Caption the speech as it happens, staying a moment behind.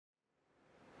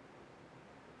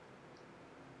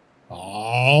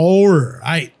All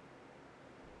right.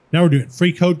 Now we're doing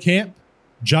freeCodeCamp,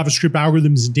 JavaScript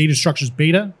algorithms and data structures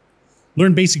beta.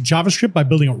 Learn basic JavaScript by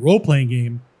building a role-playing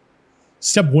game.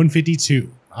 Step 152.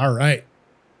 All right.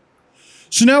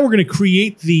 So now we're going to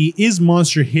create the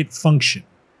isMonsterHit function.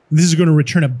 This is going to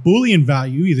return a boolean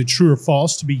value, either true or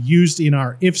false, to be used in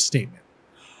our if statement.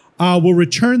 We'll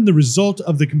return the result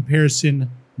of the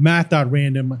comparison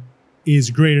Math.random is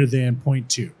greater than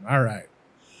 0.2. All right.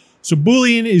 So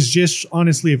boolean is just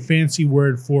honestly a fancy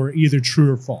word for either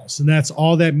true or false. And that's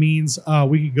all that means.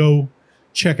 We could go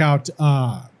check out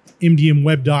MDM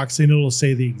web docs and it'll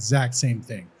say the exact same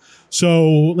thing.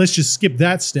 So let's just skip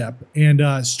that step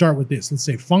and start with this. Let's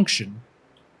say function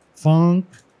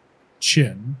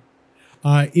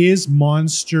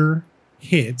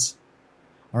isMonsterHit.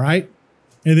 All right.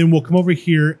 And then we'll come over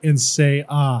here and say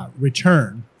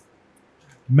return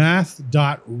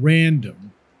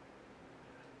Math.random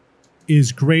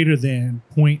is greater than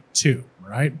 0.2,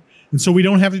 right? And so we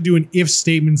don't have to do an if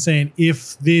statement saying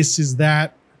if this is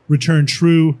that, return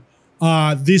true.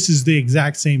 This is the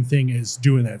exact same thing as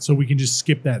doing that. So we can just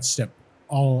skip that step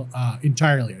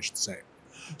entirely, I should say.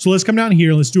 So let's come down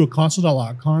here. Let's do a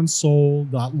console.log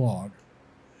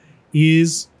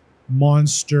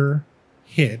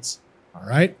isMonsterHit. All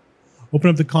right. Open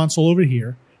up the console over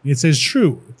here. It says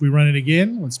true. If we run it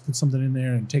again, let's put something in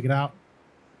there and take it out.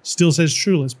 Still says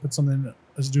true. Let's put something in.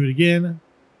 Let's do it again.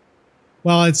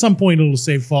 Well, at some point it'll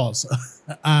say false.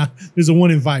 There's a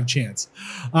 1 in 5 chance.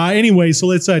 Anyway, so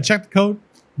let's check the code.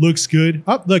 Looks good.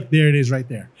 Oh, look, there it is right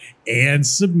there. And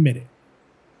submit it.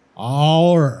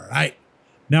 All right.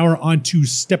 Now we're on to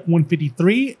step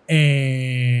 153,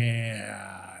 and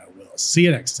we'll see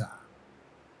you next time.